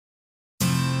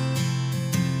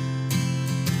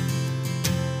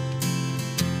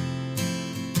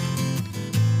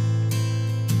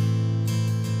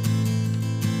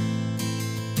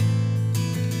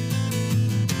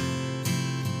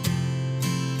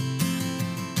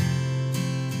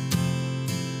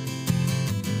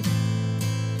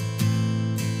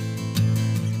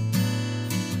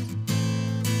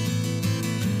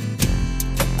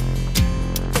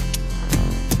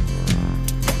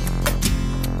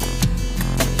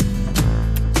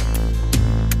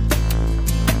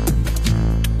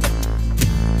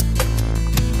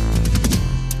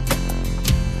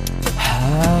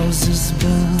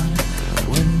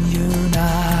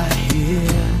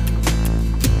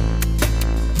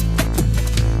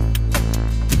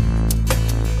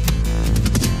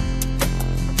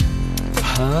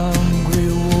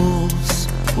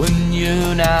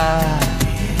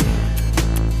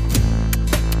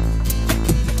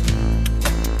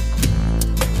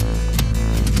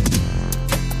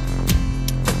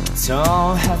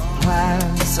don't have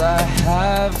plans, I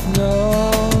have no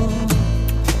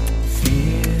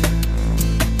fear.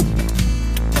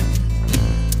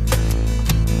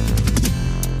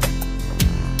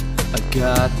 I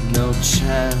got no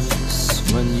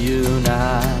chance when you're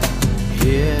not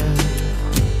here.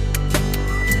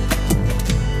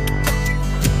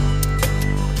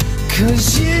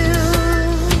 Cause you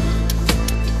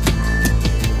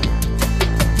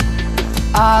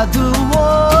are the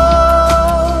one,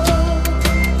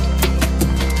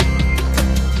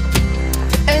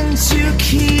 and you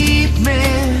keep me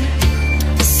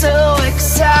so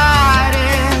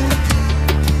excited,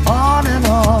 on and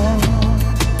on.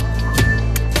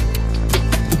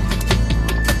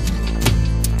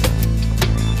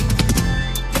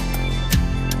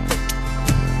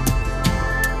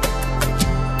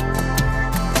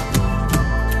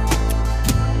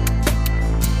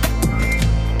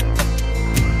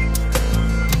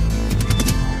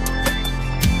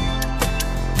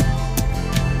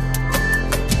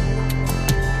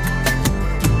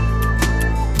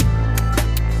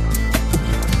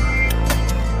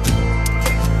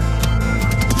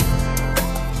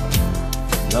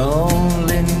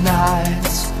 Lonely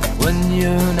nights when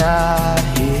you're not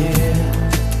here.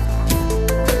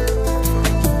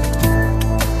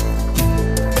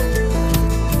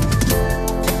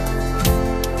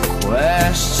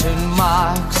 Question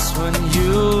marks when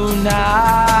you're not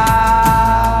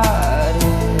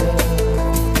here.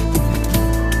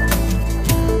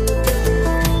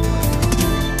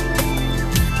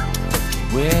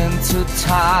 Winter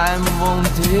time won't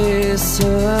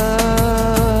disappear.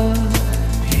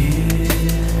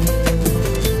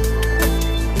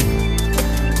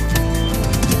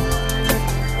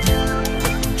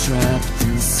 Trapped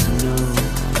in snow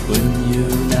when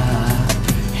you're not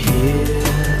here.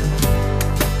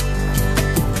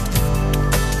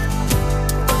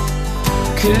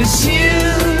 Cause you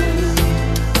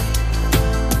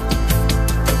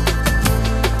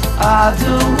are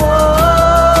the one,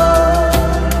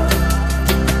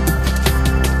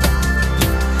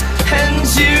 and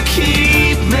you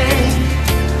keep me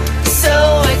so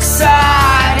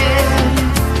excited,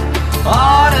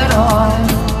 on and on.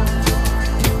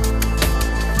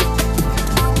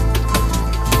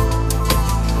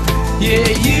 Yeah,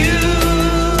 you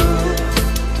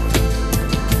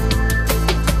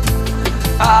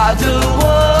are the one.